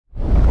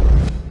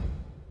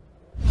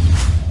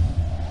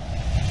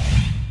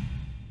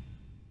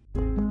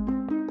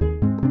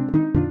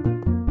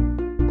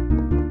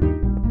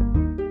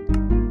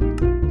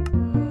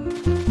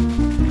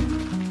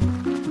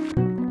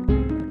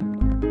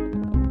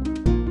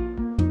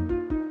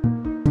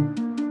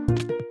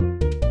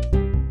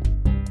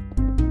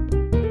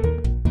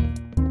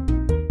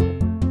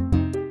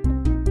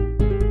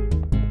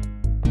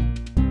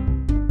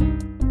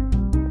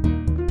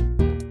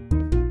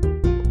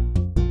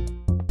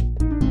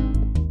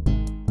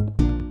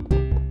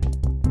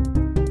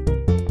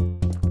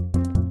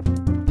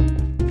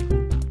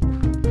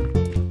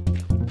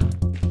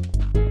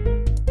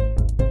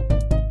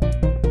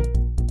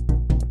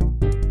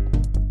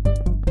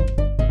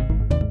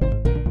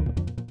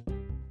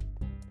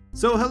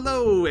So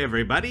hello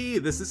everybody,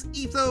 this is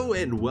Etho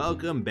and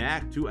welcome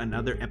back to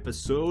another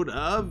episode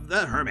of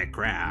the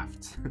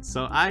HermitCraft.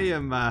 So I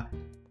am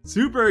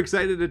super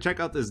excited to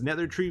check out this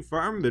nether tree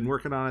farm. Been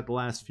working on it the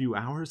last few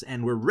hours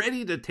and we're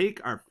ready to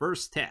take our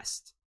first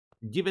test.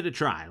 Give it a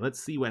try. Let's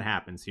see what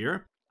happens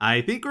here.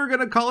 I think we're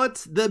gonna call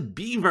it the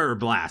Beaver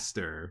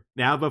Blaster.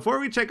 Now, before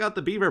we check out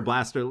the Beaver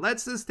Blaster,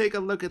 let's just take a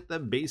look at the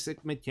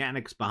basic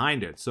mechanics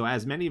behind it. So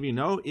as many of you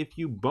know, if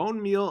you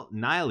bone meal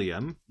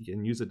nylium, you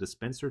can use a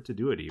dispenser to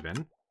do it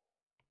even,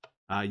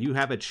 you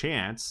have a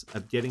chance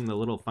of getting the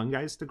little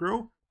fungi to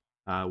grow,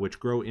 which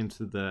grow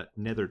into the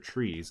nether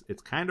trees.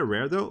 It's kind of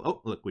rare though.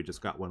 Oh, look, we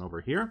just got one over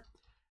here.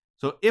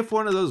 So if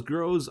one of those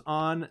grows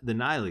on the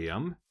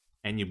nylium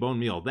and you bone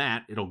meal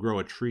that, it'll grow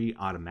a tree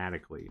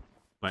automatically.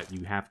 But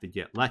you have to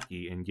get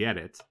lucky and get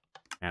it,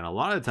 and a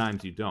lot of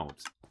times you don't.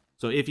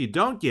 So if you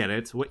don't get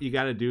it, what you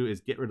got to do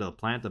is get rid of the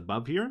plant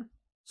above here.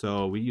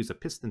 So we use a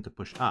piston to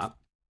push up,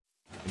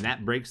 and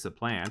that breaks the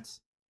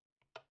plant,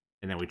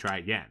 and then we try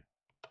again.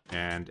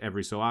 And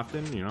every so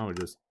often, you know, we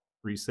just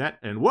reset,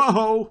 and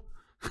whoa!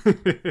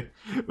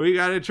 We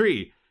got a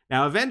tree.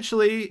 Now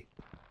eventually,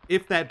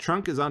 if that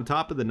trunk is on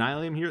top of the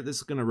nylium here, this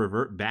is going to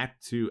revert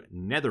back to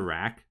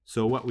netherrack.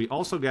 So what we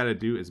also got to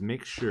do is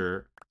make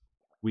sure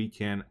we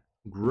can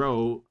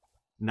grow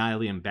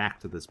nylium back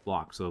to this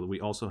block, so that we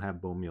also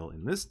have bone meal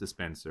in this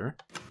dispenser.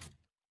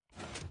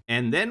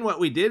 And then what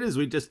we did is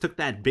we just took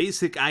that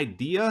basic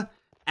idea,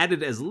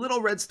 added as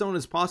little redstone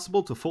as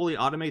possible to fully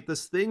automate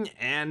this thing,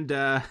 and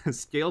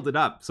scaled it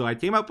up. So I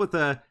came up with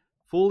a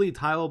fully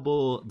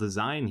tileable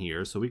design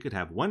here, so we could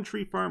have one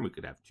tree farm, we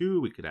could have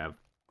two, we could have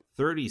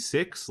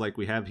 36 like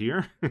we have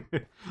here,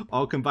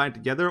 all combined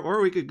together, or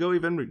we could go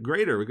even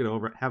greater. We could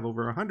have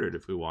over 100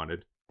 if we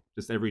wanted.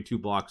 Just every 2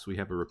 blocks, we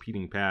have a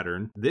repeating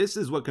pattern. This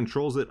is what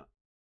controls it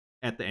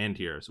at the end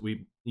here. So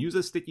we use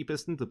a sticky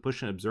piston to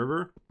push an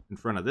observer in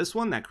front of this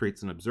one. That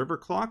creates an observer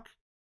clock.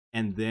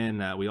 And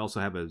then we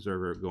also have an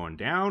observer going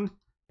down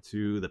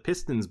to the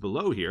pistons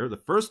below here. The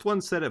first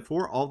one's set at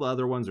 4. All the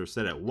other ones are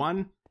set at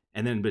 1.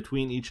 And then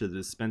between each of the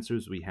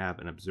dispensers, we have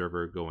an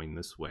observer going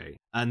this way.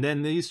 And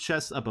then these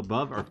chests up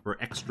above are for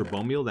extra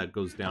bone meal that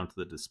goes down to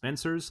the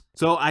dispensers.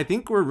 So I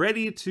think we're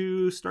ready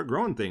to start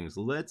growing things.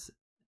 Let's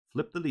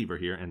flip the lever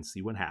here and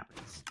see what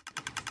happens.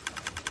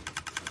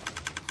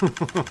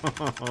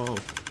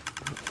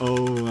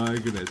 Oh my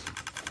goodness.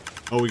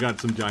 Oh, we got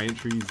some giant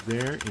trees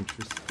there.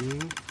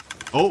 Interesting.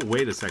 Oh,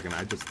 wait a second.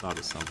 I just thought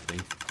of something.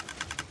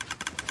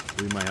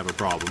 We might have a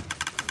problem.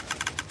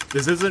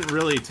 This isn't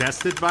really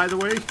tested, by the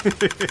way.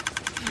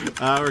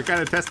 We're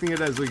kind of testing it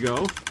as we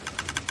go.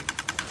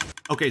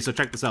 Okay, so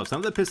check this out. Some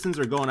of the pistons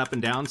are going up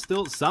and down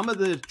still. Some of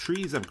the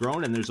trees have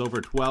grown and there's over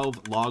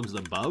 12 logs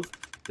above.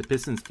 The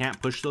pistons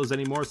can't push those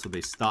anymore, so they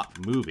stop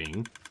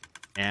moving.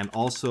 And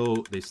also,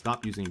 they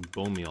stop using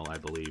bone meal, I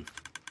believe.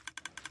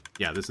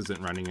 Yeah, this isn't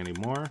running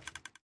anymore.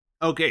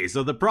 Okay,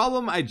 so the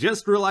problem I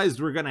just realized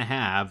we're gonna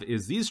have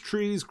is these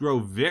trees grow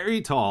very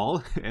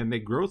tall, and they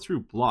grow through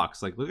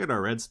blocks. Like, look at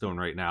our redstone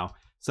right now.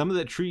 Some of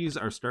the trees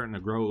are starting to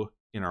grow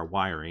in our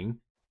wiring.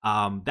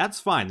 That's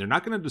fine. They're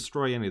not gonna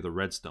destroy any of the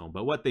redstone,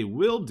 but what they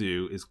will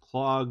do is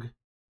clog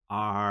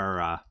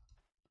our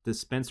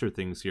dispenser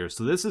things here.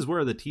 So this is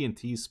where the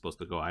TNT is supposed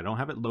to go. I don't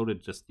have it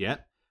loaded just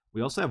yet.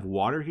 We also have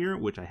water here,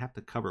 which I have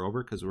to cover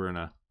over because we're in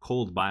a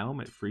cold biome.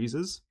 It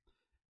freezes.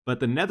 But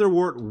the nether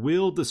wart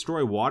will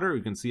destroy water.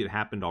 You can see it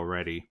happened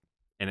already.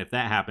 And if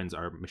that happens,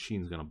 our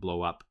machine's going to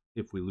blow up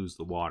if we lose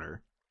the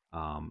water.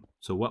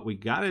 So what we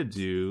got to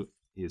do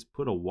is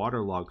put a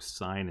waterlog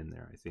sign in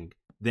there, I think.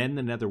 Then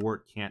the nether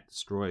wart can't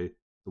destroy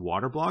the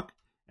water block.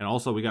 And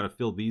also we got to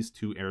fill these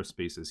 2 air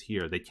spaces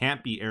here. They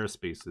can't be air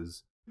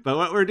spaces. But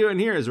what we're doing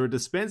here is we're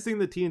dispensing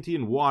the TNT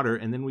in water,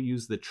 and then we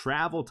use the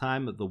travel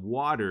time of the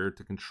water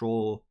to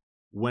control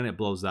when it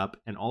blows up,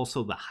 and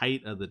also the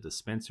height of the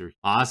dispenser.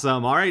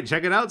 Awesome. All right,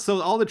 check it out.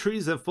 So all the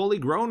trees have fully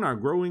grown. Our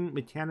growing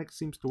mechanic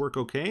seems to work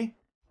okay.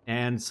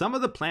 And some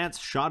of the plants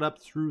shot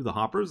up through the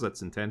hoppers.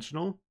 That's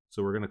intentional.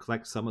 So we're going to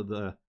collect some of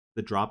the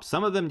drops.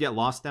 Some of them get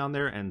lost down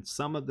there, and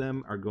some of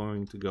them are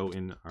going to go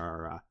in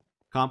our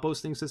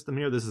composting system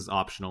here. This is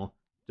optional.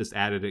 Just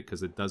added it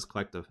because it does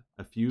collect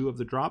a few of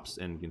the drops,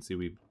 and you can see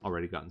we've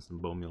already gotten some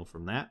bone meal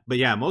from that. But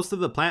yeah, most of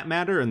the plant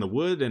matter and the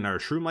wood and our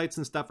shroom lights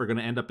and stuff are going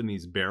to end up in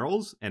these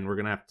barrels, and we're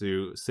going to have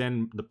to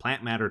send the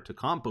plant matter to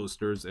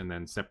composters and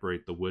then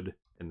separate the wood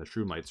and the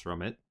shroom lights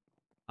from it.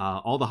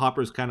 All the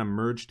hoppers kind of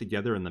merge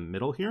together in the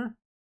middle here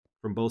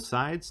from both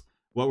sides.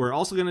 What we're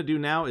also going to do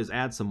now is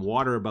add some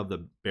water above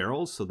the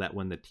barrels so that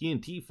when the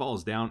TNT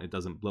falls down, it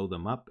doesn't blow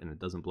them up and it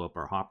doesn't blow up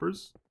our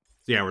hoppers.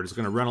 So yeah, we're just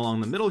going to run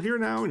along the middle here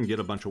now and get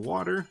a bunch of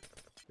water.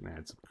 Gonna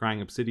add some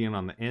crying obsidian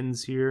on the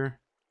ends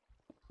here.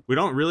 We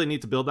don't really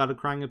need to build out a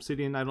crying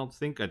obsidian, I don't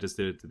think. I just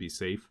did it to be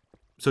safe.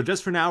 So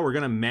just for now, we're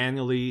going to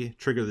manually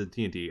trigger the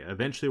TNT.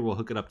 Eventually, we'll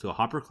hook it up to a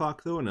hopper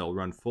clock, though, and it'll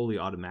run fully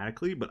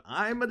automatically. But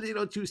I'm a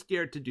little too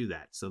scared to do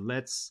that. So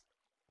let's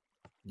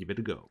give it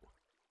a go.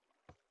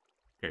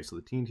 Okay, so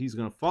the TNT is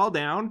going to fall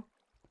down.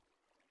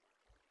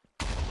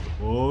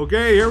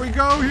 Okay, here we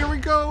go, here we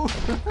go.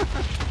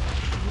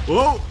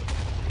 Whoa!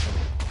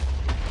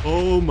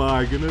 Oh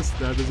my goodness,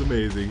 that is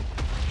amazing.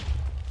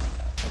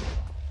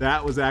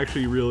 That was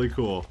actually really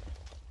cool.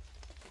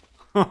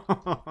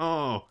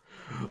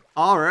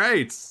 All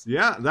right,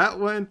 yeah, that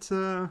went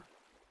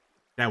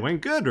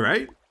good,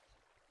 right?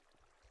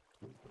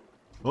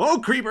 Oh,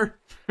 creeper!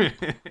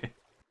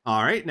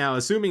 All right, now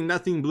assuming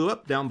nothing blew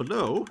up down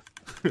below,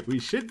 we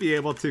should be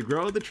able to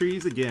grow the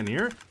trees again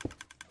here.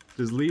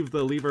 Just leave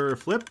the lever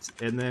flipped,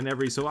 and then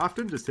every so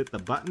often, just hit the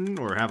button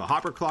or have a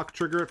hopper clock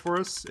trigger it for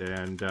us.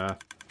 And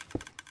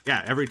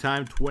yeah, every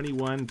time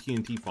 21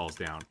 TNT falls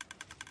down.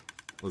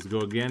 Let's go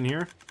again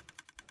here.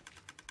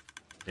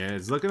 And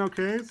it's looking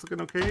okay. It's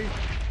looking okay.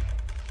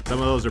 Some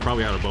of those are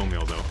probably out of bone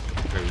meal, though.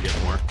 Try to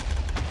get more.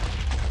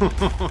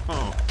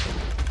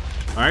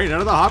 All right, none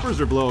of the hoppers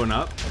are blowing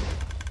up.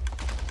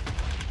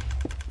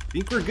 I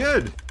think we're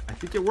good. I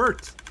think it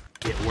worked.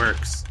 It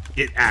works.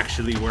 It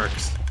actually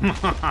works.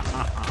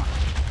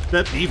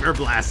 The Beaver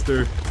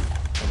Blaster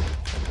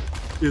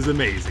is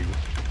amazing.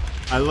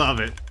 I love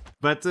it.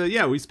 But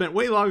yeah, we spent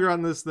way longer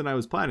on this than I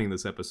was planning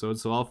this episode,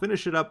 so I'll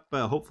finish it up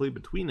hopefully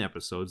between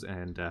episodes,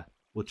 and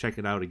we'll check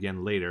it out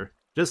again later.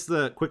 Just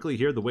quickly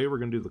here, the way we're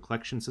going to do the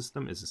collection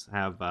system is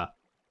have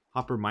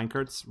hopper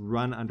minecarts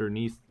run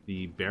underneath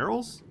the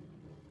barrels,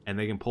 and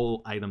they can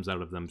pull items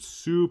out of them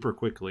super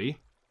quickly.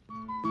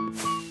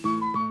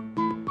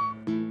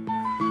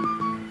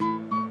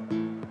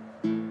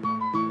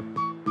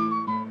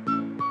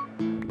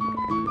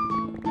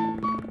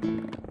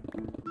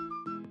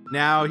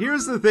 Now,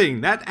 here's the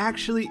thing. That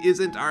actually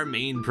isn't our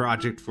main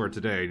project for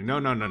today. No.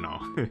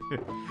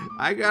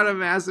 I got a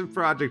massive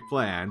project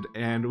planned,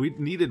 and we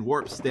needed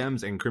warp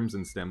stems and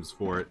crimson stems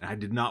for it. I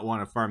did not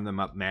want to farm them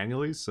up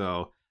manually,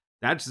 so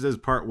that's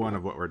just part one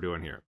of what we're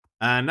doing here.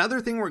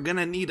 Another thing we're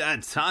gonna need a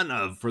ton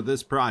of for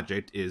this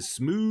project is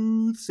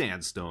smooth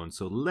sandstone.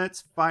 So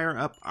let's fire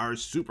up our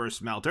super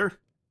smelter.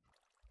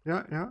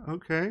 Yeah,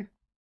 okay.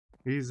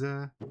 He's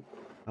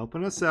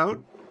helping us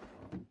out.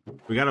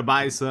 We gotta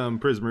buy some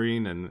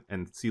prismarine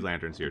and sea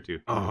lanterns here too.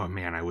 Oh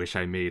man, I wish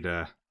I made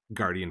a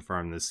guardian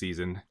farm this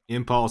season.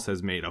 Impulse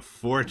has made a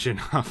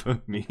fortune off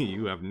of me.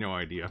 You have no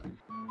idea.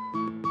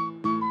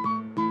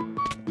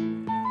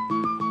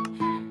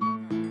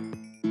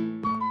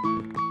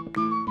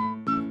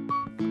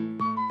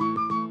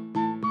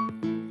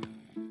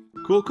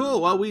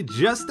 Cool. Well, we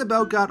just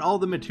about got all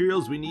the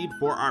materials we need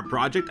for our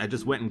project. I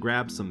just went and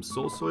grabbed some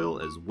soul soil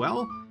as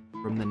well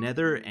from the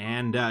nether,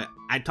 and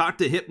I talked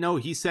to Hypno.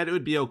 He said it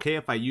would be okay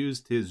if I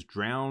used his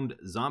drowned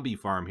zombie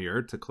farm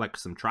here to collect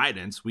some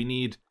tridents. We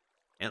need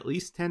at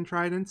least 10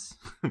 tridents,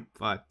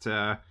 but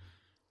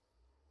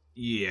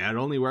yeah, it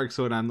only works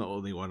when I'm the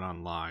only one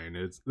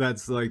online.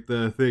 That's like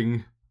the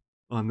thing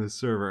on this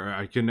server.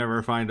 I can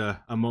never find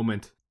a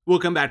moment. We'll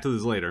come back to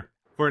this later.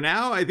 For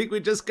now, I think we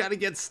just gotta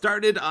get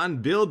started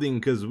on building,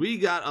 because we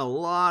got a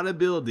lot of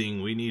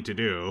building we need to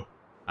do.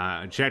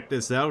 Check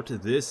this out.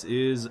 This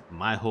is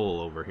my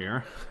hole over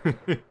here.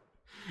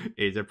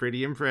 It's a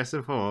pretty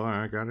impressive hole,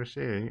 I gotta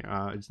say.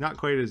 It's not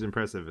quite as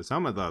impressive as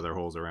some of the other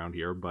holes around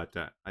here, but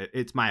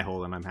it's my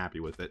hole and I'm happy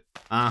with it.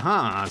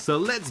 So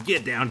let's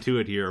get down to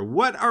it here.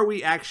 What are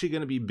we actually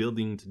gonna be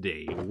building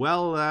today?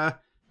 Well,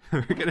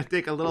 we're gonna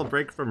take a little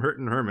break from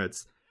Hurtin'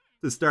 Hermits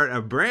to start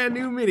a brand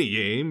new mini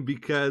game,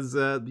 because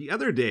the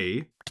other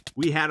day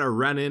we had a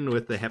run-in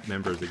with the HEP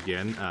members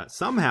again.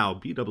 Somehow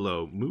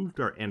BWO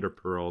moved our ender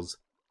pearls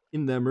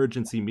in the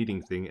emergency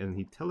meeting thing, and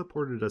he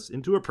teleported us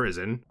into a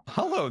prison.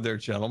 Hello there,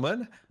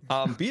 gentlemen.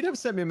 BW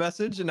sent me a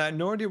message, and I had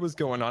no idea what was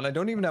going on. I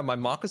don't even have my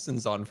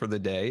moccasins on for the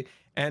day,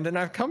 and then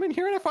I've come in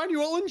here and I find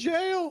you all in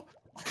jail.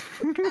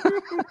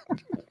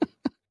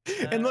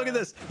 And look at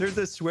this. There's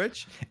this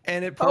switch,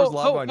 and it pours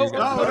lava on you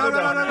guys.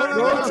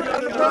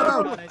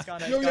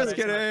 No, just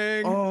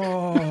kidding.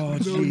 Oh,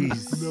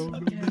 jeez. No.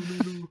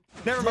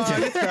 Never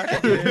mind. It's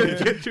back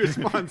again. Get your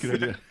response.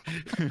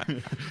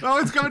 Oh,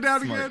 it's coming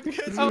down again.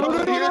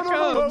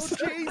 No,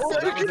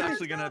 It's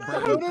actually gonna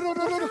burn.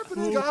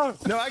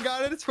 No, I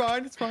got it. It's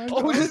fine.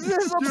 Oh, what is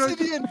this?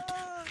 Obsidian.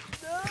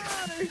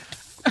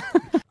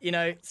 You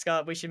know,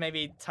 Scott, we should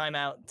maybe time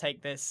out,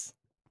 take this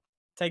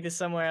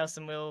somewhere else,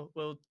 and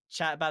we'll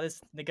chat about this,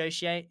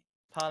 negotiate,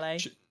 parlay.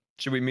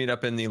 Should we meet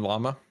up in the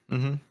llama?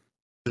 Mm-hmm.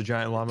 The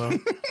giant llama.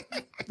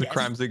 The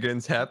crimes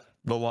against HEP.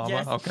 The llama?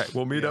 Yes. Okay,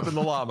 we'll meet up in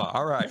the llama.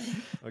 All right.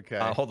 Okay.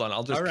 Hold on,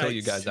 I'll just kill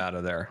you guys out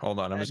of there. Hold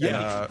on, I'm just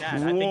gonna... I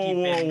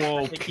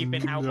think you've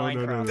been out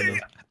Minecraft.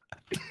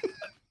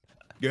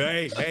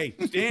 Hey,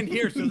 stand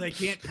here so they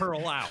can't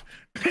curl out.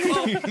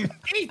 Oh,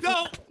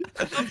 Etho!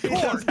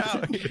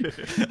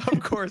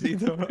 Of course,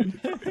 Etho.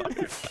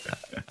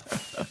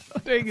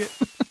 Dang it.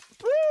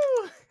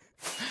 Woo!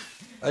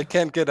 I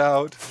can't get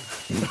out.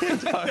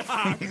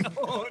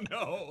 Oh,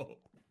 no.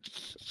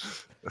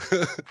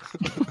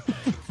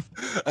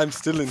 I'm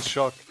still in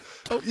shock.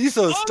 Oh,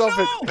 Etho, stop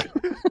it!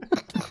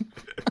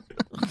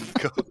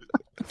 God.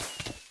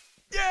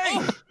 Yay!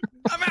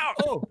 I'm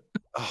out!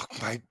 Oh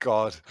my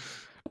God.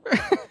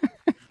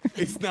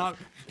 It's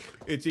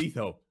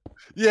Etho.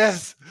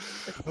 Yes!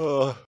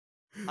 Oh.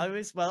 I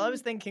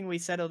was thinking we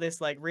settle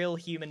this like real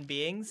human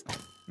beings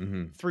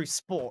through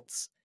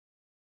sports.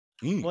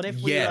 What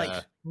if we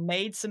like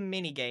made some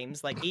mini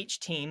games? Like each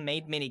team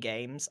made mini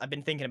games. I've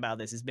been thinking about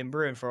this. It's been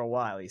brewing for a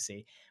while. You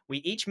see, we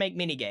each make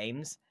mini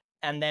games,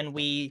 and then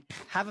we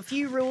have a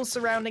few rules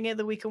surrounding it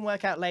that we can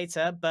work out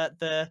later. But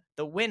the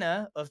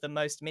winner of the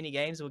most mini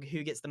games, or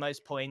who gets the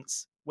most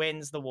points,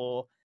 wins the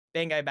war.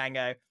 Bingo,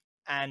 bango,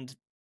 and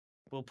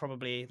we'll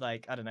probably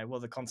like I don't know what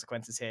are the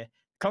consequences here.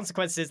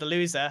 Consequences is the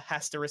loser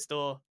has to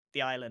restore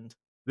the island.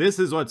 This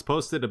is what's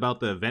posted about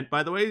the event,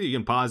 by the way. You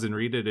can pause and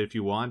read it if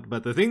you want.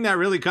 But the thing that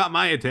really caught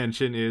my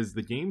attention is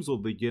the games will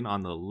begin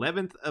on the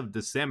 11th of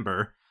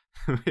December,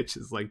 which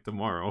is like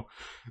tomorrow.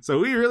 So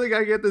we really got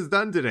to get this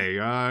done today.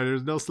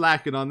 There's no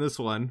slacking on this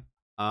one.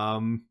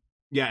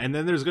 Yeah, and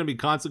then there's going to be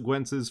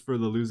consequences for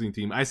the losing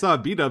team. I saw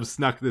B-Dubs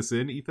snuck this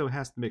in. Etho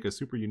has to make a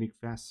super unique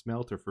fast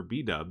smelter for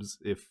B-Dubs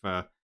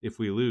if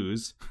we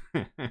lose.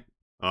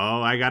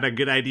 Oh, I got a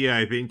good idea,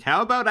 I think.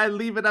 How about I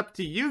leave it up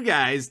to you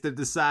guys to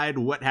decide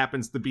what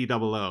happens to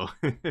BOO?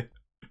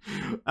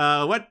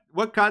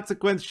 What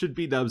consequence should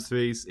B-Dubs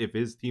face if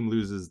his team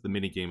loses the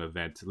minigame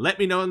event? Let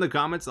me know in the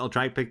comments. I'll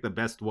try to pick the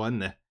best one,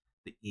 the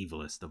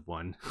evilest of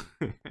one.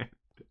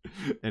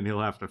 And he'll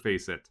have to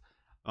face it.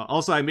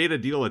 Also, I made a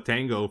deal with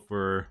Tango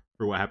for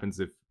what happens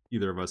if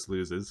either of us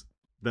loses.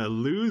 The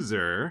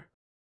loser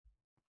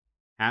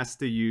has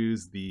to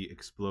use the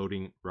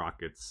exploding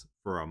rockets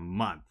for a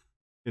month.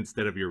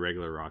 Instead of your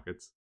regular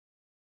rockets.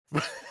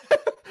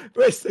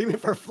 Wait, so you mean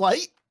for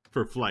flight?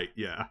 For flight,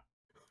 yeah.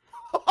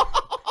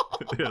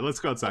 Yeah, let's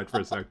go outside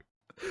for a sec.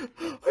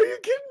 Are you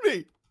kidding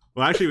me?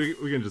 Well, actually,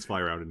 we can just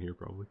fly around in here,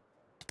 probably.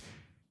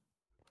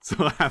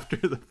 So after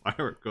the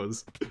firework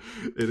goes,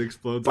 it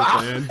explodes at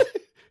the end.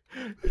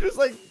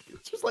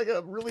 It's just like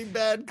a really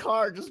bad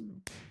car, just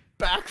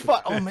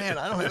backfire. Oh man,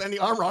 I don't have any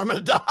armor. I'm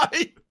gonna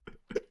die.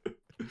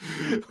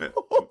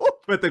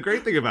 But the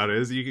great thing about it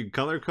is you can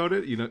color code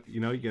it. You know,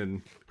 you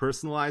can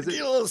personalize it.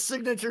 Get a little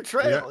signature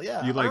trail,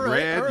 yeah. You like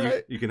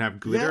red. You can have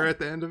glitter at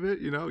the end of it.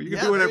 You know, you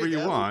can do whatever you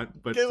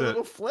want. But get a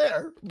little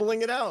flair,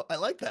 bling it out. I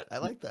like that.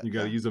 You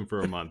got to use them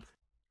for a month.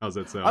 How's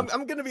that sound?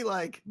 I'm gonna be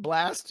like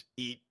blast,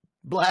 eat,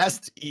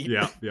 blast, eat,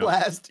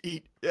 blast,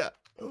 eat. Yeah.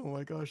 Oh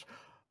my gosh,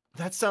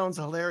 that sounds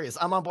hilarious.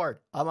 I'm on board.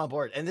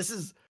 And this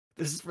is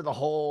for the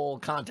whole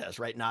contest,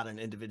 right? Not an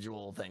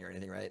individual thing or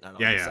anything, right?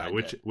 Yeah.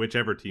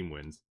 Whichever team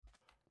wins.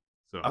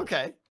 So.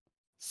 Okay.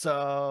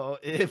 So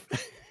if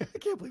I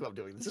can't believe I'm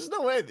doing this. There's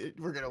no way that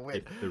we're gonna win.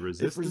 If the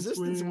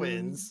resistance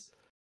wins,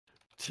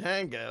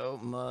 Tango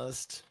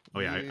must.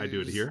 Oh yeah, I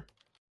do it here.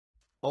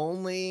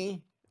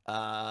 Only.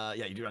 Yeah,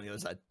 you do it on the other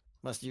side.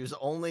 Must use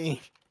only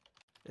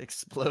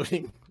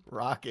exploding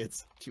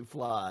rockets to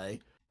fly.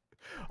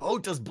 Oh,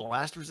 does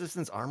blast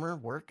resistance armor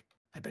work?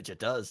 I bet you it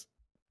does.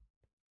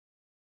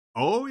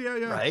 Oh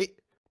yeah. Right.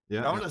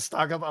 Yeah, I'm gonna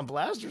stock up on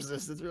blast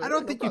resistance. I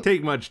don't think you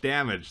take much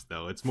damage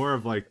though. It's more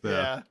of like the.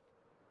 Yeah.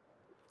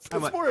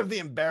 It's more of the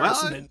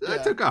embarrassment. Well,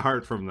 I took a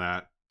heart from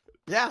that.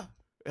 Yeah,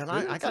 and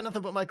I got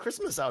nothing but my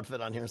Christmas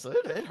outfit on here, so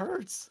it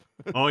hurts.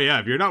 Oh yeah,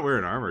 if you're not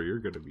wearing armor, you're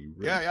gonna be.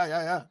 Rich.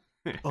 Yeah.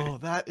 Oh,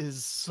 that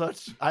is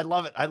such. I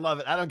love it. I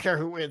don't care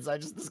who wins.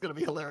 This is gonna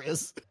be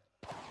hilarious.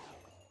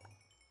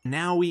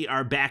 Now we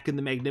are back in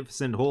the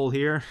magnificent hole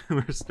here.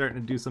 We're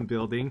starting to do some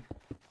building.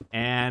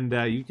 And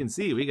you can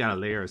see we got a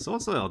layer of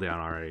soil down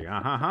already.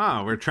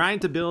 We're trying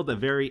to build a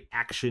very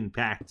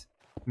action-packed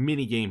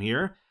mini game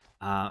here.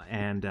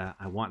 I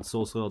want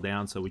soil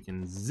down so we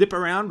can zip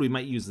around. We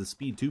might use the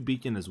speed 2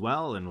 beacon as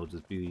well, and we'll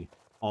just be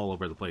all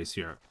over the place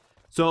here.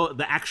 So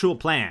the actual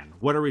plan,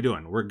 what are we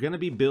doing? We're going to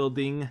be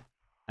building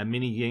a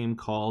mini game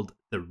called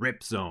the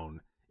RipZone.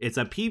 It's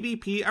a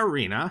PvP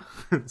arena,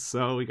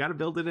 so we got to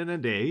build it in a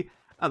day.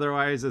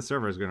 Otherwise, the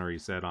server is going to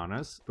reset on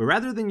us. But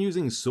rather than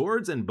using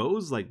swords and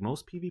bows like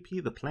most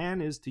PvP, the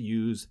plan is to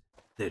use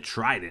the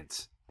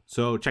Trident.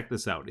 So check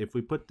this out. If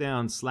we put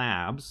down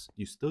slabs,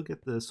 you still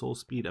get the soul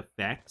speed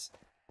effect.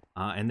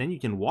 And then you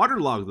can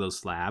waterlog those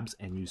slabs,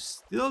 and you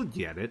still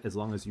get it as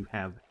long as you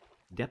have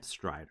Depth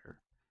Strider.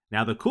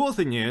 Now, the cool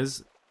thing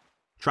is,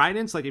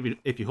 Tridents, like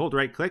if you hold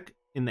right-click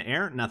in the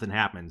air, nothing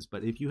happens.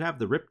 But if you have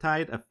the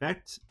Riptide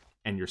effect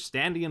and you're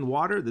standing in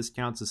water, this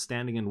counts as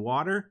standing in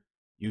water.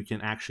 You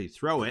can actually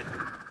throw it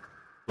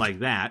like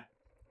that.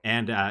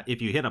 And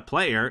if you hit a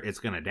player, it's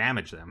going to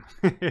damage them.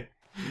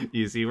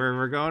 You see where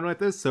we're going with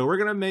this? So we're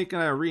going to make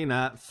an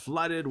arena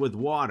flooded with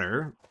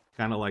water,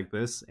 kind of like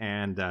this.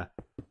 And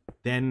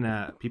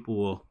then people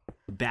will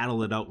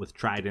battle it out with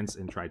tridents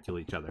and try to kill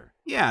each other.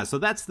 Yeah, so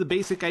that's the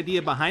basic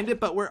idea behind it.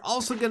 But we're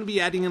also going to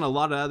be adding in a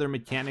lot of other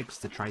mechanics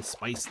to try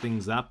spice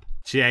things up.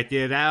 Check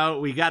it out.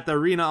 We got the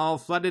arena all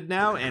flooded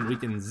now, and we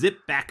can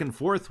zip back and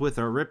forth with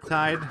our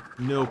Riptide,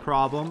 no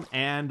problem.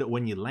 And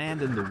when you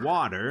land in the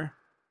water,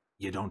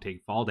 you don't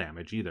take fall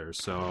damage either.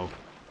 So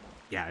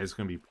yeah, it's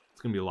gonna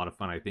be a lot of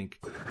fun, I think.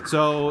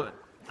 So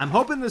I'm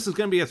hoping this is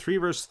gonna be a 3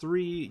 versus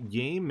 3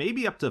 game,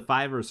 maybe up to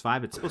 5 versus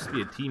 5. It's supposed to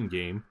be a team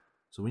game,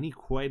 so we need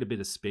quite a bit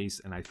of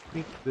space, and I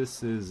think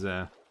this is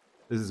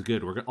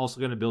good. We're also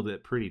gonna build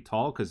it pretty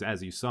tall because,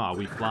 as you saw,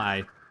 we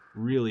fly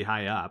really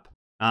high up.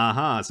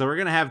 So we're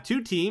going to have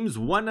 2 teams.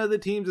 One of the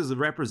teams is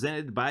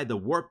represented by the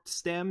warped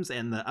stems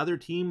and the other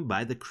team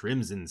by the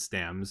crimson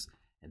stems.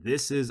 And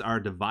this is our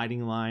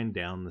dividing line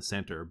down the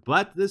center.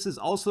 But this is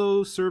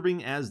also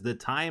serving as the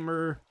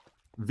timer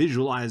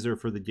visualizer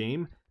for the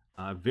game.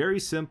 Very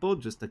simple,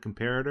 just a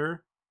comparator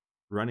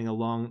running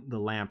along the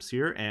lamps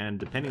here. And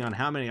depending on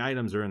how many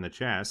items are in the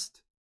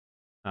chest,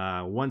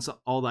 once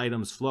all the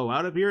items flow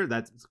out of here,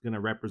 that's going to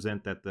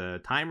represent that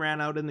the time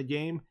ran out in the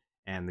game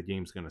and the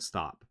game's going to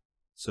stop.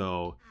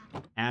 So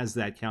as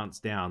that counts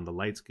down, the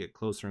lights get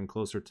closer and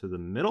closer to the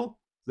middle.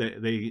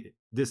 They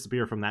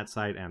disappear from that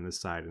side and this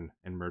side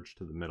and merge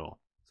to the middle.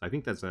 So I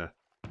think that's a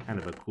kind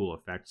of a cool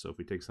effect. So if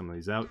we take some of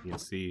these out, you can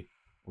see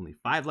only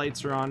 5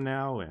 lights are on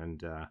now.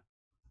 And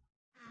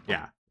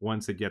yeah,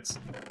 once it gets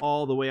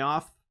all the way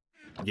off,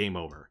 game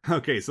over.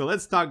 Okay, so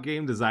let's talk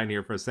game design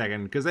here for a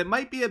second, because it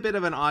might be a bit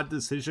of an odd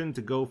decision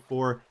to go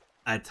for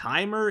a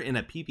timer in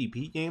a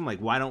PvP game. Like,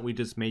 why don't we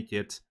just make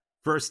it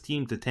first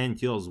team to 10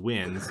 kills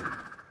wins?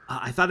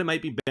 I thought it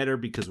might be better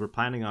because we're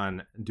planning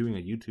on doing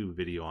a YouTube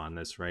video on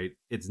this, right?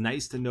 It's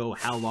nice to know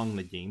how long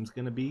the game's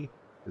going to be,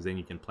 because then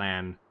you can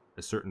plan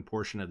a certain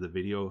portion of the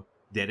video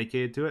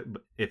dedicated to it.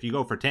 But if you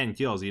go for 10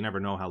 kills, you never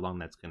know how long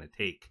that's going to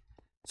take.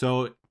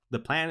 So the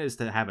plan is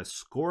to have a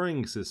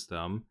scoring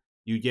system.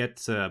 You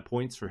get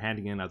points for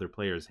handing in other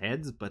players'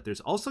 heads, but there's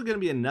also going to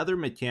be another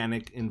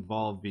mechanic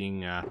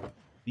involving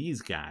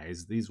these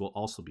guys. These will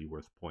also be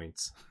worth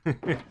points.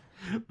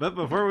 But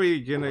before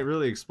we can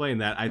really explain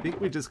that, I think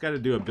we just got to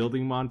do a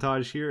building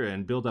montage here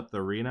and build up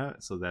the arena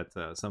so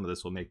that some of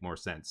this will make more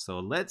sense. So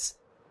let's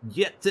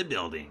get to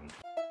building.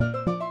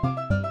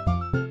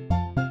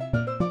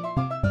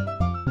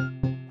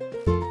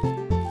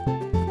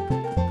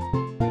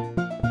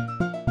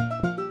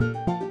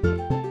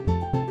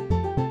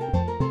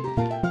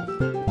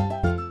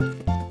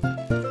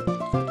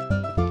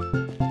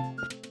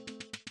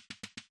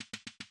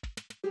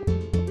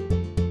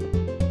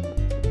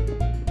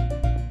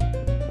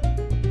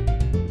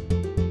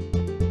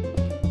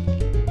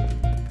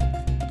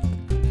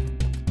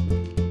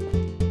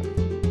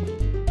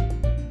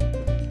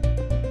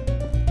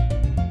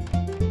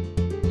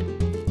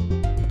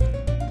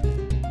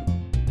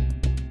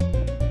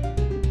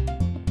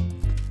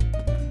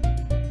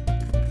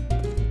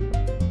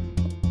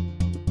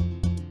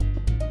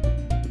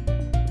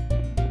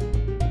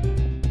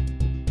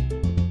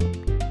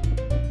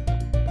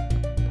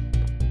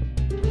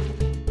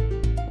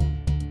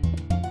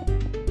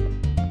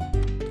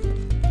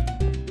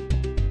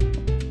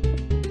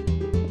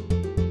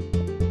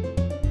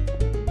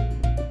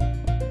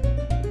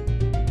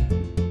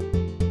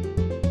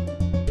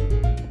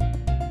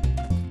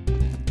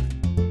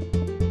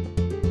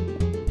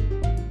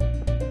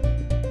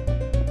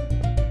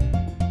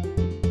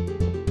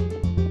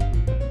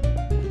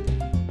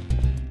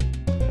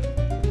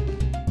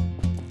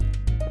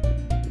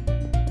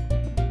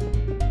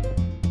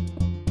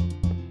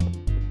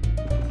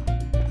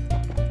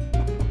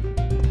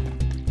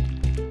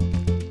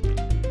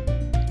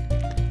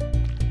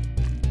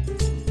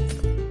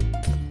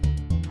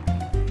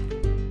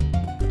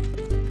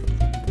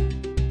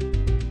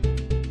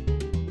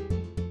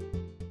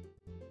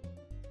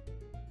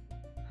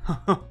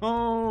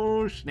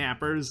 Oh,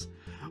 snappers.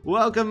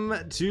 Welcome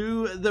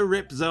to the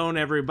RipZone,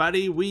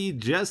 everybody. We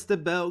just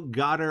about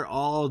got her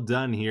all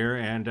done here,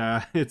 and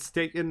it's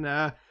taken,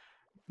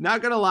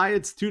 not gonna lie,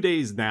 it's 2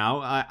 days now.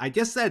 I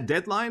guess that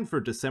deadline for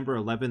December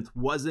 11th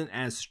wasn't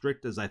as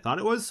strict as I thought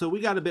it was, so we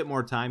got a bit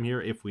more time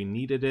here if we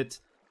needed it,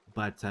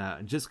 but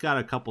just got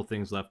a couple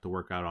things left to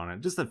work out on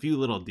it. Just a few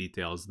little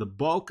details. The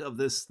bulk of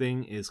this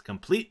thing is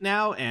complete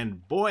now,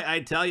 and boy,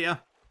 I tell you,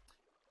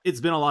 it's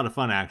been a lot of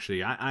fun,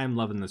 actually. I'm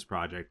loving this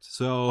project.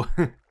 So,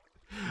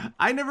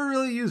 I never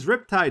really use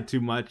Riptide too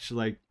much,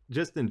 like,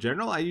 just in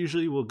general. I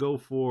usually will go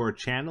for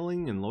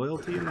channeling and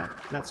loyalty and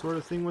that sort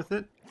of thing with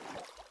it.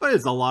 But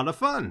it's a lot of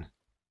fun.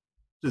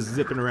 Just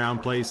zipping around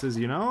places,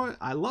 you know?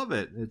 I love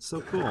it. It's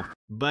so cool.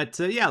 But,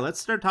 yeah, let's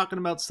start talking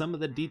about some of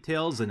the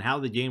details and how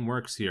the game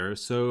works here.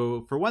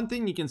 So, for one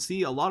thing, you can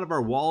see a lot of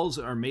our walls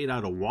are made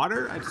out of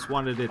water. I just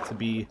wanted it to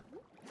be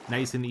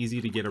nice and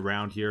easy to get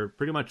around here.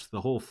 Pretty much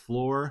the whole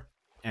floor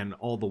and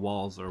all the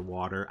walls are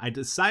water. I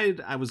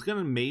decided I was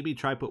gonna maybe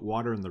try put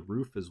water in the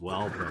roof as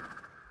well, but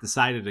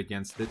decided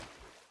against it.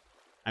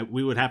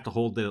 We would have to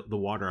hold the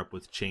water up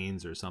with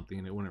chains or something,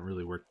 and it wouldn't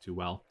really work too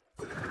well.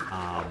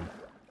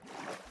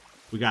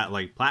 We got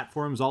like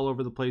platforms all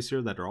over the place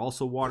here that are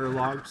also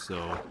waterlogged,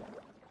 so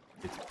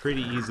it's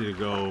pretty easy to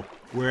go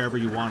wherever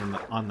you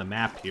want on the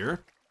map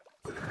here.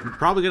 I'm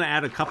probably gonna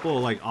add a couple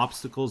of like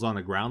obstacles on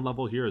the ground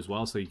level here as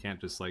well, so you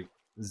can't just like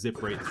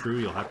zip right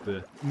through. You'll have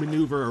to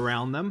maneuver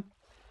around them.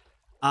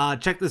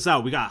 Check this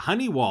out. We got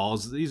honey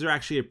walls. These are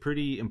actually a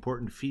pretty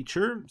important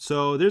feature.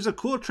 So there's a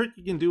cool trick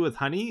you can do with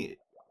honey.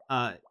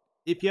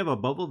 If you have a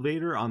bubble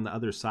vader on the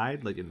other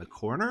side, like in the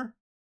corner,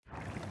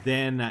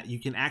 then you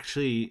can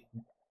actually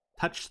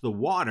touch the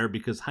water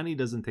because honey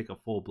doesn't take a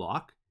full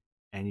block,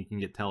 and you can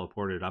get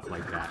teleported up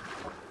like that.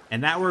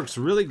 And that works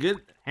really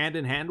good hand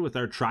in hand with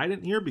our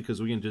Trident here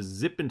because we can just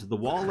zip into the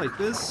wall like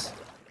this,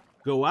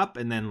 go up,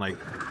 and then like,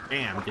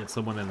 bam, get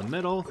someone in the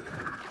middle.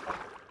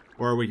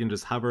 Or we can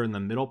just hover in the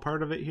middle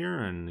part of it here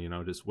and, you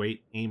know, just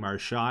wait, aim our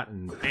shot,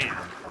 and bam,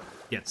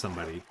 get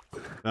somebody.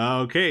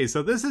 Okay,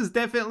 so this is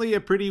definitely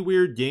a pretty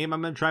weird game.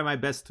 I'm going to try my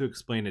best to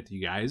explain it to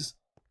you guys.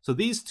 So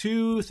these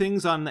two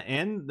things on the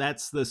end,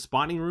 that's the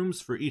spawning rooms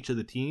for each of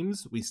the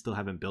teams. We still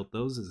haven't built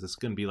those. Is this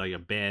going to be like a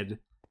bed,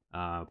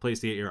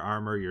 place to get your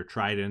armor, your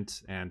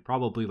Trident, and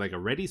probably like a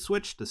ready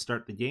switch to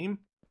start the game.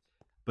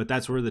 But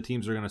that's where the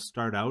teams are going to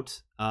start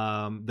out.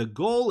 The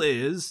goal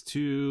is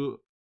to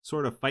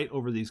sort of fight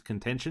over these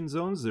contention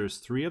zones. There's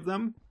 3 of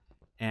them.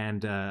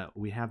 And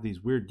we have these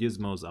weird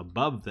gizmos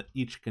above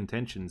each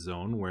contention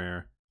zone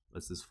where,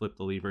 let's just flip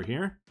the lever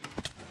here.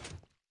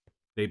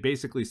 They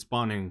basically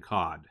spawn in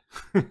cod.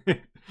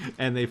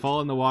 And they fall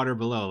in the water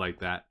below like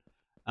that.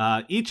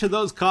 Each of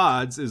those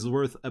cods is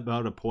worth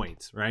about a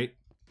point, right?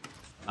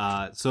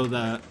 So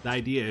the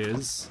idea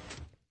is,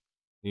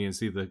 you can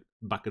see the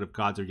bucket of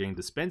cods are getting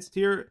dispensed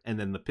here, and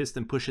then the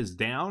piston pushes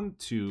down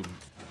to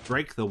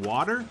break the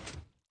water,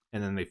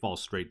 and then they fall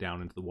straight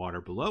down into the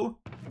water below.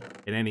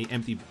 And any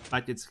empty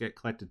buckets get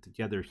collected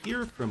together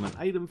here from an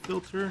item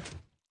filter,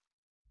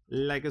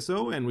 like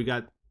so. And we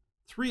got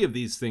 3 of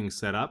these things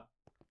set up.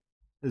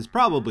 It's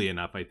probably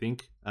enough, I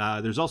think.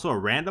 There's also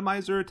a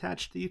randomizer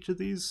attached to each of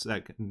these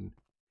that can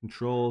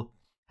control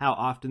how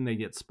often they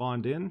get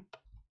spawned in.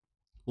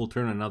 We'll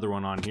turn another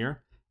one on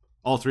here.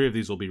 All 3 of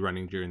these will be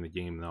running during the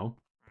game, though.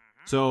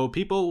 So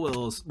people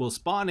will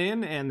spawn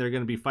in, and they're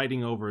going to be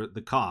fighting over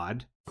the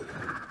cod.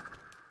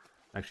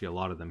 Actually, a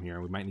lot of them here.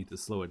 We might need to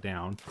slow it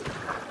down.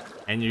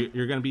 And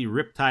you're going to be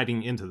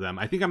riptiding into them.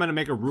 I think I'm going to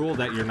make a rule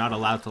that you're not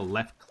allowed to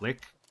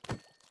left-click,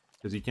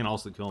 because you can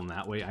also kill them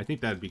that way. I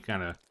think that'd be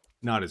kind of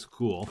not as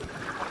cool.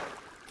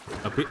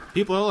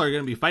 People are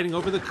going to be fighting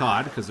over the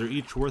cod, because they're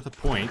each worth a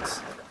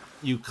point.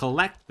 You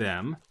collect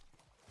them,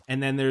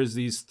 and then there's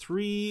these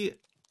 3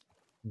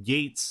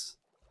 gates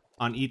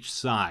on each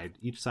side.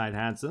 Each side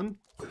has them.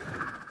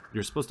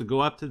 You're supposed to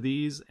go up to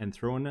these and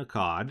throw in a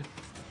cod.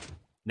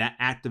 That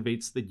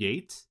activates the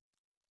gate.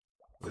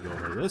 We'll go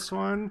over this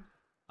one.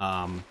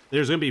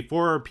 There's going to be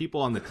 4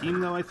 people on the team,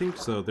 though, I think.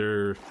 So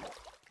they're,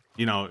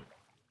 you know,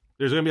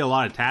 there's going to be a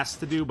lot of tasks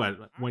to do,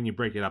 but when you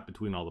break it up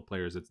between all the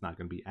players, it's not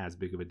going to be as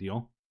big of a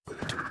deal.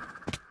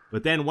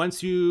 But then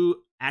once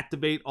you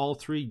activate all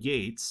 3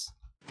 gates,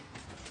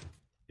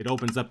 it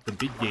opens up the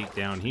big gate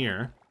down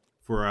here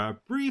for a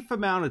brief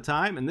amount of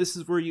time. And this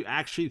is where you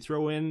actually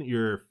throw in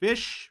your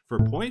fish for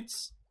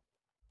points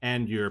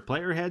and your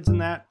player heads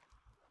and that.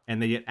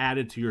 And they get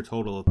added to your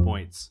total of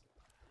points.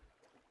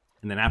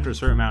 And then after a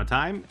certain amount of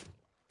time,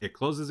 it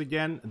closes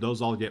again.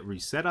 Those all get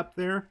reset up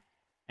there.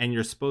 And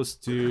you're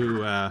supposed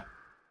to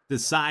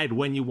decide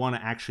when you want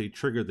to actually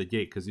trigger the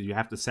gate, because you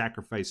have to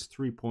sacrifice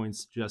 3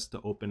 points just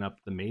to open up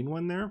the main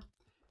one there.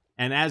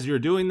 And as you're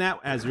doing that,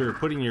 as you're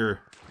putting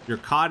your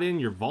cod in,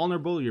 you're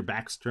vulnerable, your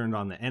back's turned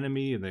on the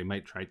enemy, and they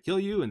might try to kill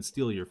you and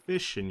steal your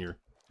fish and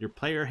your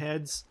player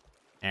heads.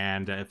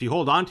 And if you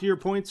hold on to your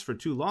points for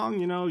too long,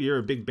 you know, you're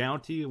a big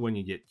bounty when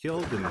you get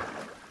killed, and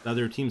the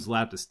other team's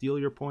allowed to steal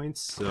your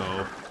points.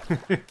 So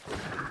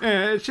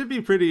it should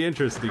be pretty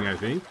interesting, I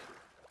think.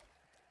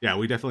 Yeah,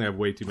 we definitely have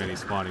way too many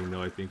spawning,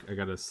 though. I think I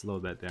gotta slow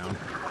that down.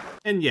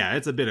 And yeah,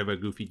 it's a bit of a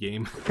goofy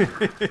game.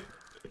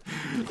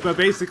 But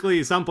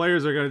basically, some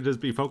players are going to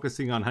just be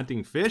focusing on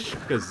hunting fish,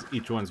 because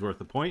each one's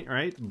worth a point,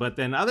 right? But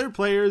then other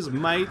players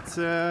might,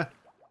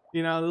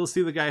 you know, they'll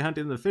see the guy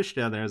hunting the fish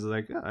down there, and it's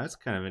like, oh, that's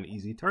kind of an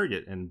easy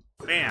target. And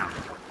bam,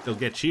 they'll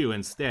get you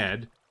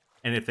instead.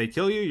 And if they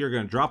kill you, you're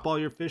going to drop all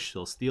your fish,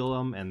 they'll steal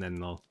them, and then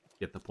they'll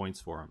get the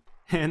points for them.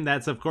 And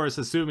that's, of course,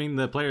 assuming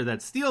the player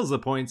that steals the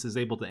points is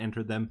able to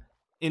enter them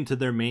into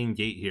their main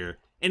gate here.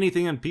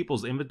 Anything in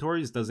people's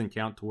inventories doesn't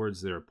count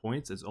towards their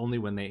points. It's only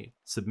when they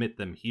submit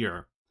them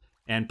here.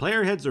 And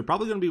player heads are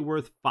probably going to be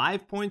worth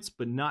 5 points,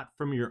 but not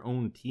from your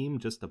own team,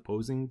 just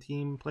opposing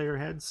team player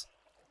heads.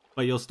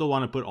 But you'll still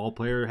want to put all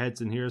player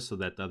heads in here so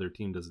that the other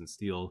team doesn't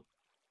steal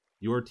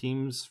your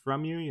teams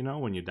from you, you know,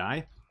 when you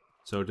die.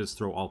 So just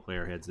throw all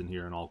player heads in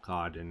here and all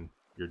COD and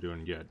you're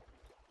doing good,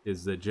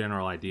 is the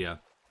general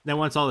idea. Then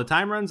once all the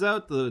time runs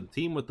out, the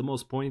team with the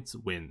most points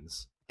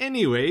wins.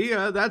 Anyway,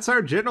 that's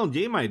our general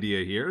game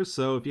idea here.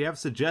 So if you have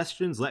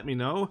suggestions, let me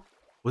know.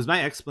 Was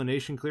my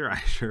explanation clear? I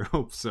sure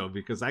hope so,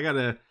 because I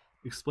gotta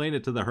explain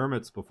it to the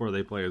hermits before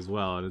they play as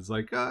well. And it's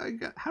like,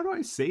 how do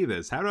I say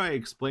this? How do I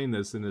explain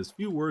this in as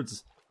few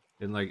words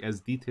and like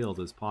as detailed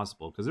as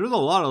possible? Because there's a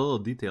lot of little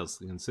details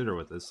to consider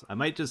with this. I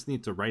might just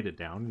need to write it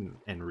down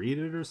and read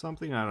it or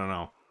something. I don't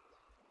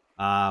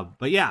know.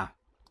 But yeah,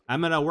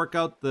 I'm gonna work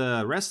out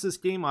the rest of this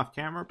game off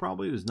camera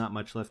probably. There's not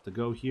much left to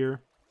go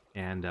here.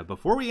 And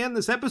before we end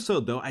this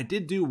episode, though, I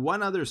did do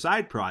one other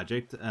side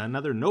project,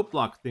 another note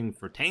block thing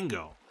for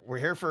Tango. We're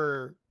here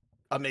for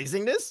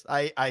amazingness,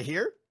 I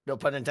hear. No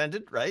pun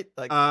intended, right?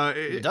 Like,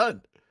 you're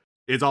done.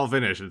 It's all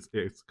finished.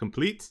 It's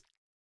complete.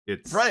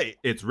 It's right.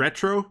 It's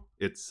retro.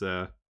 It's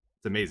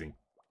amazing.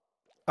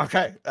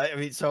 Okay. I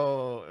mean,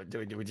 so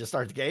do we just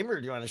start the game, or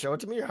do you want to show it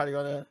to me, or how do you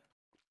want to?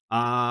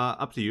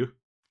 Up to you.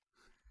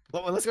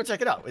 Well, let's go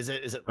check it out. Is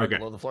it right Okay.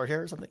 below the floor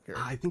here or something? Or...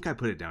 I think I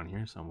put it down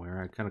here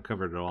somewhere. I kind of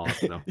covered it all up,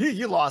 though.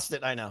 you lost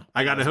it. I know.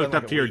 I got it hooked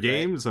up to your week,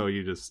 game, right? so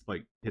you just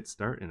like hit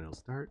start and it'll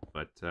start.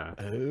 But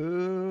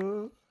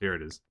Oh. here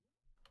it is.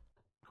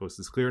 Coast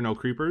is clear, no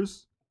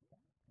creepers.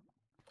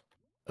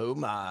 Oh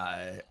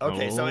my.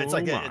 Okay, so it's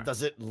like my.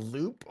 does it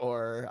loop,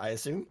 or I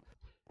assume?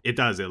 It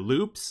does. It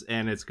loops,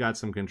 and it's got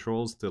some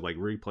controls to like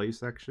replay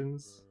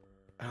sections.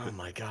 Oh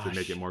my gosh. To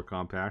make it more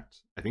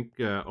compact. I think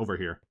over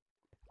here.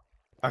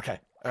 Okay.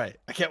 All right.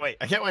 I can't wait.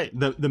 I can't wait.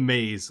 The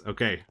maze.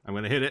 Okay, I'm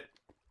gonna hit it.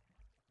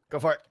 Go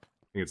for it. I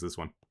think it's this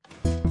one.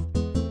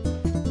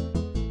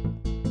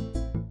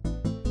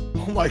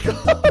 Oh my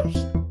gosh.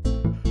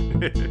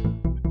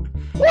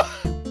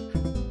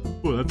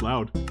 Oh, that's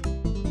loud.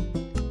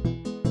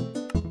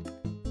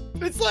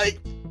 It's like,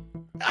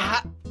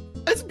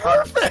 it's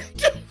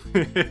perfect.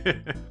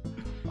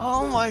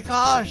 Oh my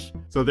gosh.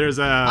 So there's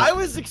a. I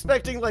was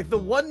expecting like the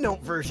one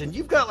note version.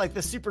 You've got like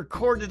the super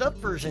corded up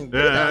version.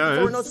 Yeah,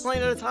 4 notes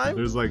playing at a time.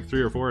 There's like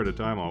 3 or 4 at a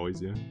time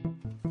always, yeah.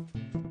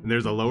 And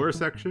there's a lower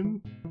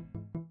section.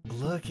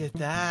 Look at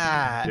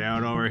that.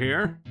 Down over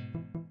here.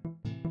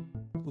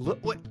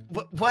 Look what?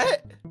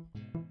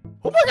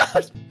 Oh my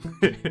gosh.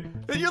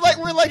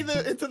 We're like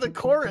into the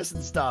chorus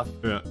and stuff.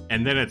 Yeah,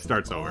 and then it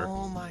starts over.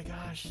 Oh my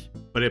gosh.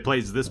 But it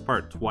plays this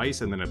part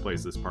twice, and then it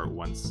plays this part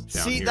once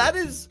down See, here.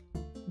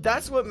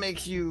 that's what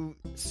makes you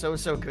so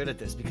good at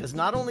this, because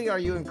not only are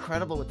you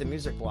incredible with the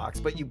music blocks,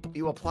 but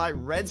you apply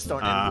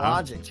redstone and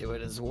logic to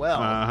it as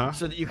well,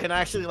 so that you can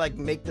actually like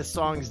make the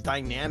songs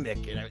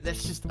dynamic, and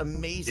that's just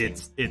amazing.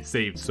 It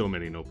saved so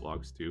many note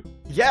blocks too.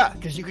 Yeah,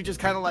 because you could just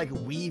kind of like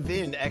weave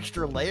in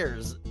extra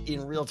layers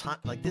in real time.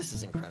 Like, this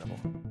is incredible.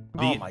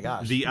 Oh my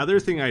gosh. The other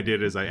thing I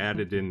did is I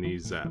added in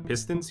these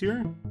pistons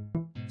here.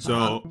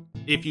 So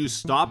if you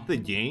stop the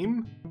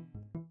game,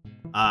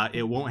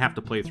 it won't have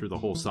to play through the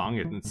whole song.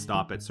 It can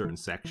stop at certain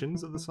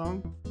sections of the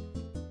song.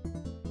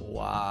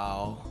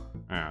 Wow.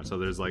 Yeah, so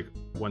there's like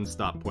one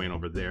stop point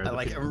over there. I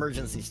like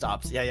emergency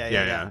stops.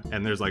 Yeah.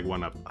 And there's like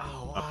one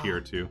up here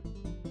too.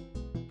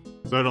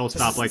 So it'll This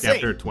stop is like insane.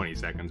 after 20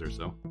 seconds or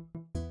so.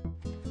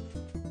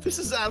 This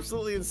is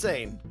absolutely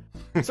insane.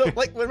 So,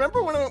 like,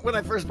 remember when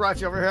I first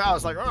brought you over here, I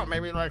was like, oh,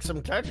 maybe like some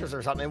Tetris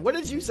or something. What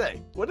did you say?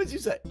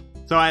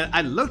 So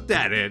I looked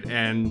at it,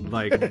 and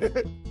like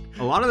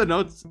a lot of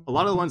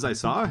the ones I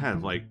saw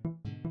had like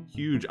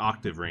huge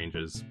octave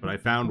ranges, but I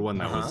found one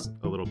that was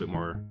a little bit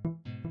more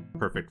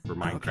perfect for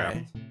Minecraft.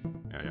 Okay.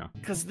 Yeah.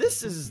 Because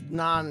this is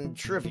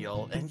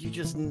non-trivial, and you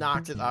just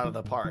knocked it out of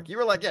the park. You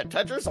were like, yeah,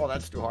 Tetris? Oh,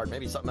 that's too hard.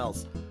 Maybe something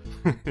else.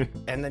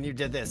 And then you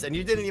did this, and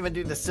you didn't even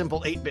do the simple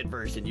 8-bit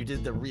version. You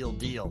did the real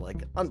deal.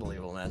 Like,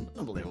 unbelievable, man.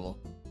 Unbelievable.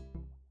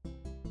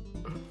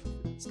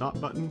 Stop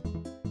button.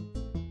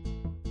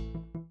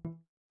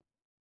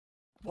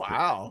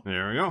 Wow.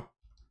 There we go.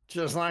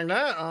 Just like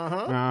that.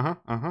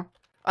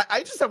 I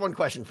just have one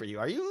question for you.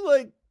 Are you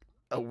like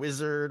a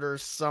wizard or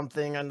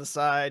something on the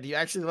side? Do you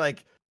actually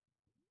like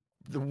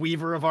the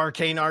weaver of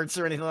arcane arts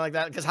or anything like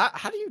that? Because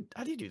how do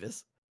you do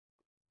this?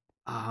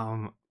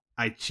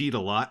 I cheat a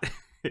lot.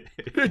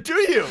 Do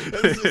you?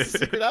 That's just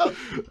secret out.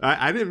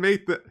 I didn't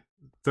make the.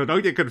 So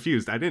don't get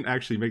confused. I didn't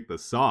actually make the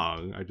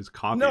song. I just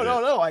copied it.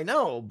 No. I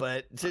know,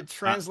 but to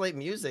translate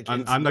music,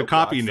 I'm the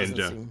copy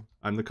ninja.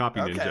 I'm the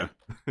copy ninja.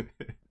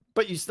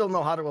 But you still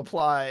know how to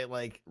apply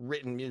like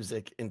written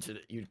music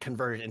you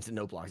convert it into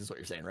note blocks. Is what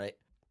you're saying, right?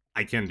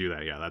 I can do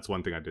that. Yeah, that's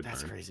one thing I did.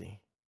 That's learn. crazy.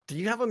 Do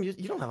you have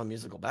you don't have a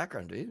musical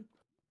background, do you?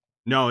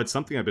 No, it's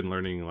something I've been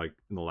learning like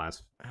in the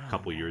last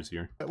couple years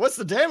here. What's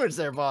the damage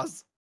there,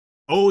 boss?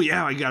 Oh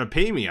yeah, you gotta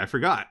pay me. I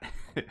forgot.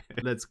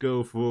 Let's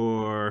go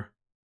for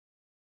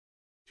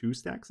 2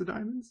 stacks of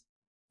diamonds.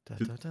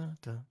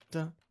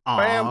 Bam.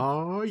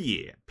 Oh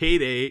yeah,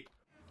 payday.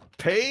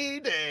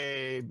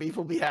 Payday. Beef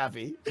will be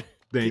happy.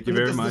 Thank you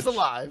very much.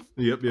 Alive.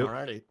 Yep.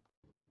 Alrighty.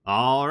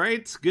 All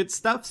right, good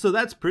stuff. So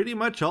that's pretty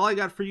much all I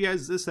got for you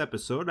guys this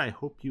episode. I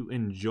hope you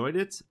enjoyed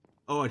it.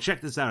 Oh,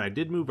 check this out. I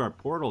did move our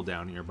portal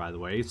down here, by the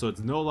way, so it's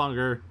no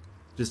longer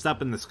just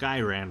up in the sky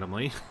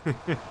randomly.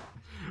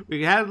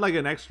 We had like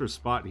an extra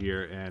spot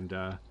here, and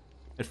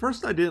at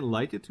first I didn't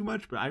like it too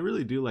much, but I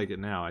really do like it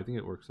now. I think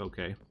it works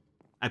okay.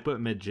 I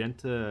put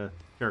magenta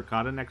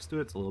terracotta next to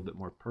it. It's a little bit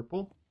more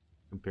purple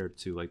compared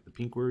to like the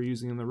pink we were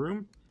using in the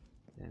room,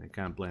 and it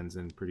kind of blends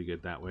in pretty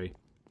good that way.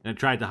 And I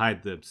tried to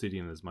hide the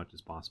obsidian as much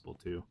as possible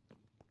too.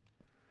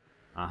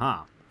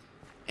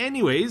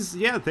 Anyways,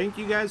 yeah, thank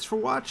you guys for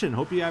watching.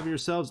 Hope you have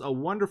yourselves a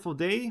wonderful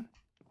day.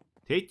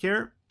 Take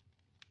care.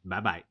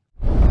 Bye-bye.